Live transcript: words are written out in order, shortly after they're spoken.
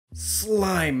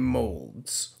Slime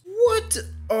molds. What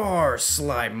are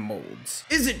slime molds?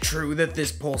 Is it true that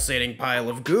this pulsating pile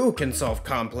of goo can solve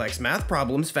complex math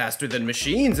problems faster than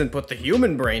machines and put the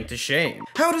human brain to shame?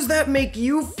 How does that make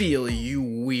you feel, you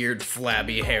weird,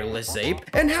 flabby, hairless ape?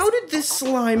 And how did this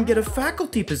slime get a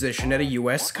faculty position at a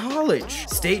US college?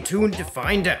 Stay tuned to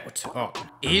find out on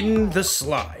In the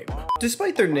Slime.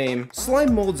 Despite their name,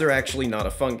 slime molds are actually not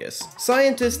a fungus.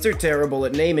 Scientists are terrible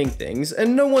at naming things,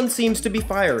 and no one seems to be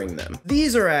firing them.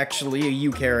 These are actually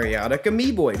a eukaryotic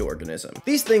amoeboid organism.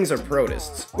 These things are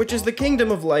protists, which is the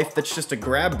kingdom of life that's just a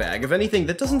grab bag of anything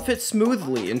that doesn't fit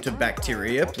smoothly into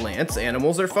bacteria, plants,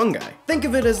 animals, or fungi. Think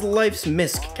of it as life's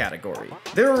misc category.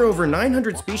 There are over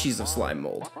 900 species of slime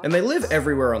mold, and they live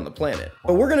everywhere on the planet.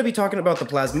 But we're going to be talking about the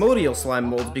Plasmodial slime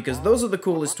molds because those are the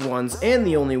coolest ones and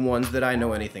the only ones that I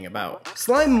know anything about.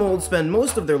 Slime molds spend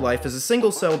most of their life as a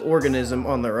single-celled organism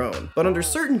on their own, but under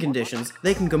certain conditions,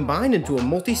 they can combine into a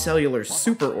multicellular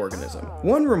superorganism.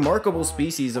 One remarkable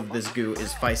species of this goo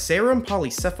is Physarum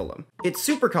Polycephalum. Its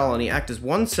supercolony acts as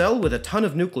one cell with a ton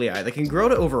of nuclei that can grow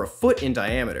to over a foot in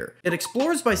diameter. It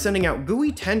explores by sending out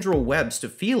gooey tendril webs to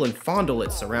feel and fondle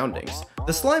its surroundings.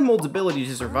 The slime mold's ability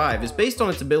to survive is based on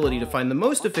its ability to find the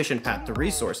most efficient path to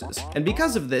resources, and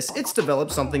because of this, it's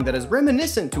developed something that is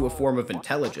reminiscent to a form of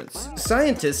intelligence.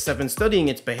 Scientists have been studying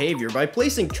its behavior by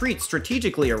placing treats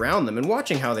strategically around them and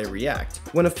watching how they react.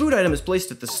 When a food item is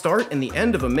placed at the start and the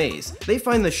end of a maze, they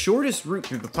find the shortest route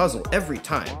through the puzzle every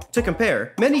time. To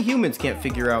compare, many humans can't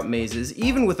figure out mazes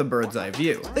even with a bird's eye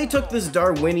view. They took this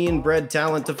Darwinian bred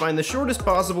talent to find the shortest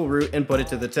possible route and put it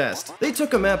to the test. They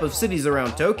took a map of cities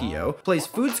around Tokyo,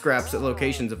 placed food scraps at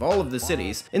locations of all of the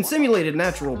cities, and simulated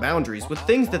natural boundaries with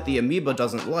things that the amoeba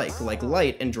doesn't like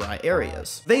light and dry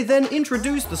areas. They then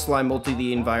introduced the slime mold to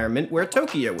the environment where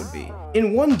Tokyo would be.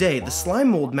 In one day, the slime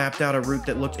mold mapped out a route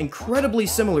that looked incredibly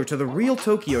similar to the real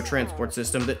Tokyo transport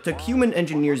system that took human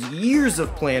engineers years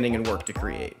of planning and work to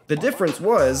create. The difference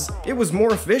was, it was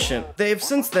more efficient. They have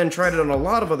since then tried it on a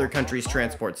lot of other countries'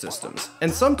 transport systems,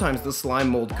 and sometimes the slime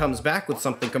mold comes back with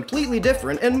something completely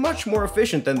different and much more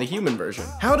efficient than the human version.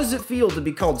 How does it feel to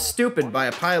be called stupid by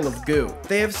a pile of goo?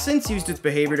 They have since used its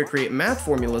behavior to create math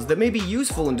formulas that may be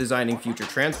useful in designing future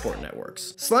transport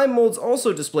networks. Slime molds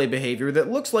also display behavior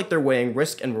that looks like they're weighing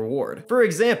risk and reward. For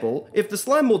example, if the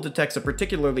slime mold detects a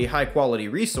particularly high-quality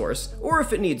resource, or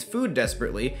if it needs food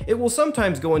desperately, it will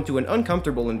sometimes go into an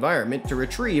uncomfortable environment to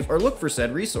retrieve or look for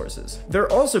said resources.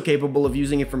 They're also capable of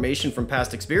using information from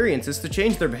past experiences to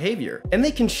change their behavior, and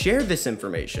they can share this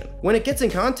information. When it gets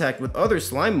in contact with other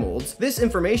slime molds, this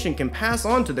information can pass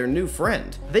on to their new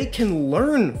friend. They can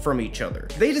learn from each other.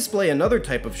 They display another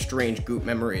type of strange goop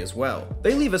memory as well.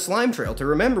 They leave a slime trail to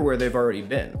remember where they've already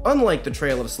been. Unlike the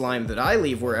trail of slime that I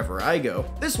leave wherever I go,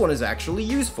 this one is actually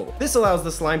useful. This allows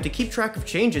the slime to keep track of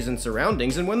changes in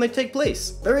surroundings and when they take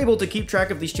place. They're able to keep track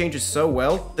of these changes so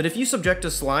well that if you subject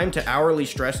a slime to hourly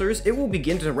stressors, it will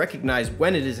begin to recognize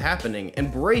when it is happening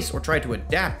and brace or try to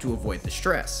adapt to avoid the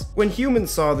stress. When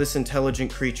humans saw this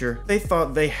intelligent creature, they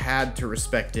thought they had to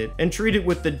respect it and treat it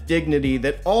with the dignity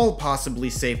that all possibly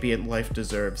sapient life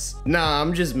deserves. Nah,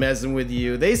 I'm just messing with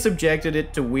you. They subjected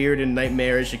it to weird and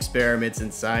nightmarish experiments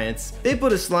in science. They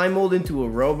put a slime mold into a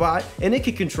robot, and it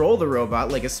could control the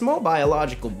robot like a small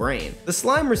biological brain. The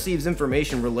slime receives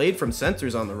information relayed from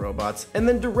sensors on the robots, and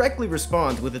then directly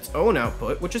responds with its own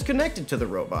output, which is connected to the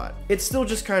robot. It still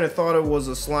just kind of thought it was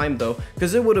a slime though,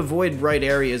 because it would avoid bright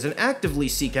areas and actively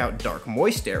seek out dark,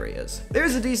 moist areas.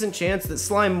 There's a decent chance that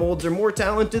slime molds are more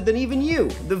talented than even you,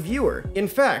 the viewer. In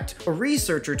fact, a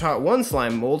researcher taught one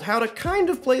slime mold how to kind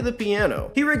of play the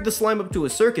piano. He rigged the slime up to a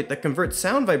circuit that converts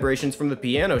sound vibrations from the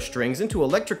piano strings into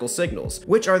electrical signals,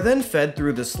 which are then fed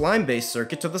through the slime-based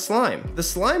circuit to the slime. The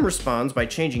slime responds by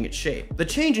changing its shape. The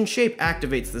change in shape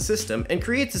activates the system and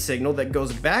creates a signal that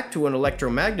goes back to an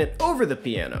electromagnet over the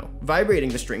piano, vibrating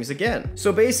the strings again.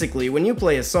 So basically, when you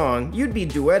play a song, you'd be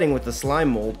duetting with the slime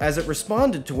mold as it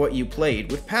responded to what you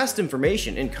played with past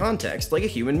information in context like a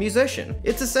human musician.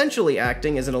 It's essentially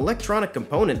acting as an electronic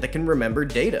component that can remember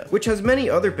data, which has many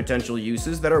other potential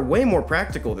uses that are way more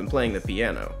practical than playing the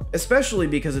piano, especially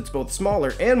because it's both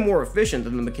smaller and more efficient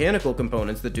than the mechanical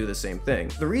components that do the same thing.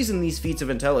 The reason these feats of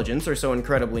intelligence are so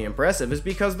incredibly impressive is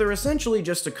because they're essentially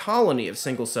just a colony of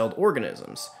single-celled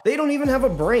organisms. They don't even have a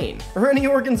brain, or any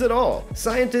organs at all.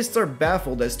 Scientists are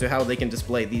baffled as to how they can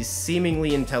display these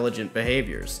seemingly intelligent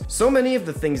behaviors. So many of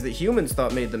the things that humans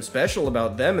thought made them special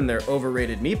about them and their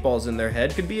overrated meatballs in their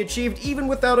head could be achieved even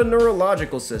without a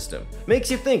neurological system.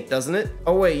 Makes you think, doesn't it?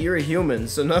 Oh wait, you're a human,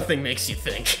 so nothing makes you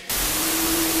think.